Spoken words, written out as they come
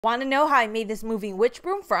Want to know how I made this moving witch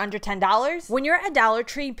broom for under $10? When you're at Dollar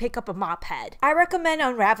Tree, pick up a mop head. I recommend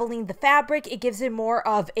unraveling the fabric. It gives it more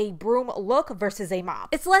of a broom look versus a mop.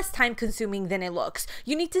 It's less time consuming than it looks.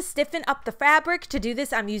 You need to stiffen up the fabric. To do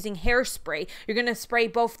this, I'm using hairspray. You're going to spray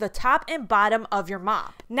both the top and bottom of your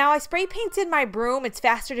mop. Now, I spray painted my broom. It's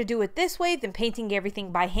faster to do it this way than painting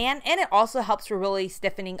everything by hand, and it also helps for really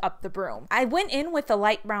stiffening up the broom. I went in with a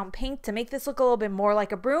light brown paint to make this look a little bit more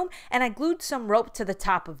like a broom, and I glued some rope to the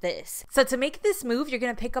top of this. So to make this move, you're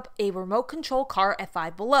going to pick up a remote control car at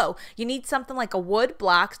Five Below. You need something like a wood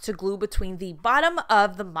block to glue between the bottom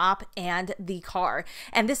of the mop and the car.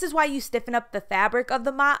 And this is why you stiffen up the fabric of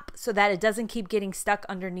the mop so that it doesn't keep getting stuck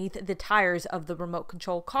underneath the tires of the remote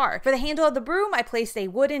control car. For the handle of the broom, I placed a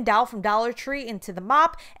wooden dowel from Dollar Tree into the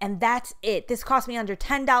mop, and that's it. This cost me under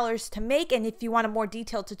 $10 to make, and if you want a more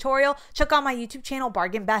detailed tutorial, check out my YouTube channel,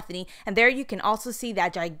 Bargain Bethany, and there you can also see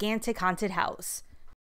that gigantic haunted house.